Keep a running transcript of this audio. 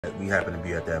We happened to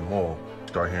be at that mall.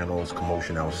 Start hearing all this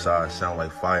commotion outside, sound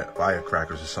like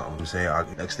firecrackers or something. I'm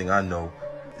saying, next thing I know,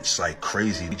 it's like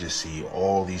crazy. You just see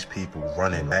all these people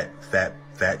running,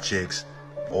 fat chicks,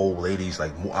 old ladies,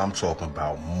 like I'm talking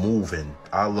about moving.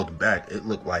 I looked back, it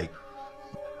looked like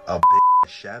a big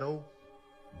shadow,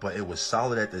 but it was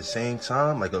solid at the same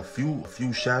time, like a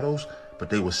few shadows,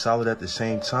 but they were solid at the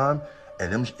same time.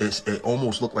 And it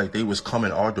almost looked like they was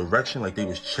coming our direction, like they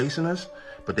was chasing us,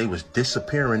 but they was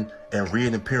disappearing and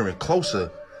reappearing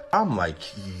closer. I'm like,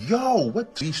 yo,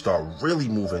 what? We start really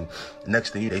moving.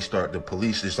 Next thing the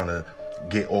police is trying to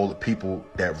get all the people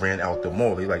that ran out the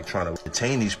mall. They like trying to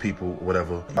detain these people,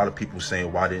 whatever. A lot of people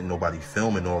saying, why didn't nobody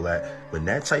film and all that? When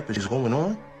that type of shit is going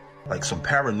on, like some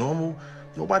paranormal,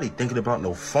 nobody thinking about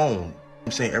no phone.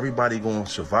 I'm saying everybody going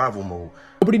survival mode.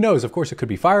 Nobody knows. Of course, it could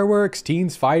be fireworks,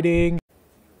 teens fighting.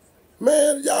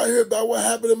 Man, y'all hear about what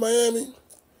happened in Miami?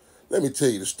 Let me tell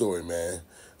you the story, man.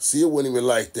 See, it wasn't even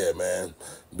like that, man.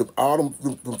 All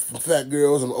them fat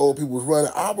girls and old people was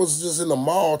running. I was just in the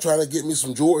mall trying to get me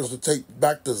some Jordans to take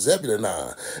back to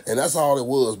Zebulon. And that's all it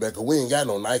was, man, because we ain't got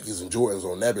no Nikes and Jordans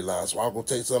on Nebulon, so I'm going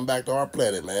to take something back to our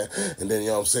planet, man. And then, you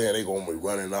know what I'm saying, they going to be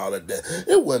running and all of that.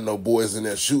 It wasn't no boys in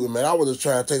there shooting, man. I was just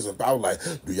trying to take some. I was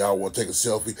like, do y'all want to take a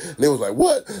selfie? And they was like,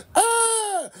 what?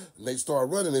 And they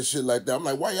started running and shit like that. I'm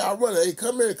like, why y'all running? Hey,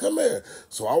 come here, come here.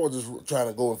 So I was just trying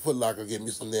to go in Foot Locker, get me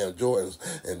some damn Jordans.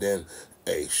 And then,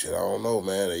 hey, shit, I don't know,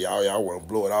 man. Y'all want to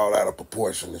blow it all out of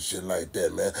proportion and shit like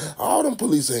that, man. All them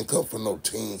police ain't come for no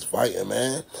teens fighting,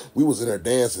 man. We was in there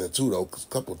dancing too, though, because a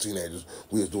couple of teenagers,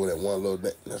 we was doing that one little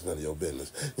dance. That's none of your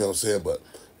business. You know what I'm saying? But,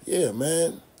 yeah,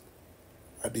 man,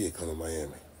 I did come to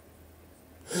Miami.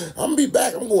 I'm going to be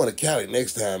back. I'm going to Cali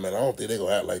next time, man. I don't think they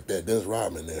going to act like that. Dennis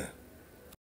Rodman there.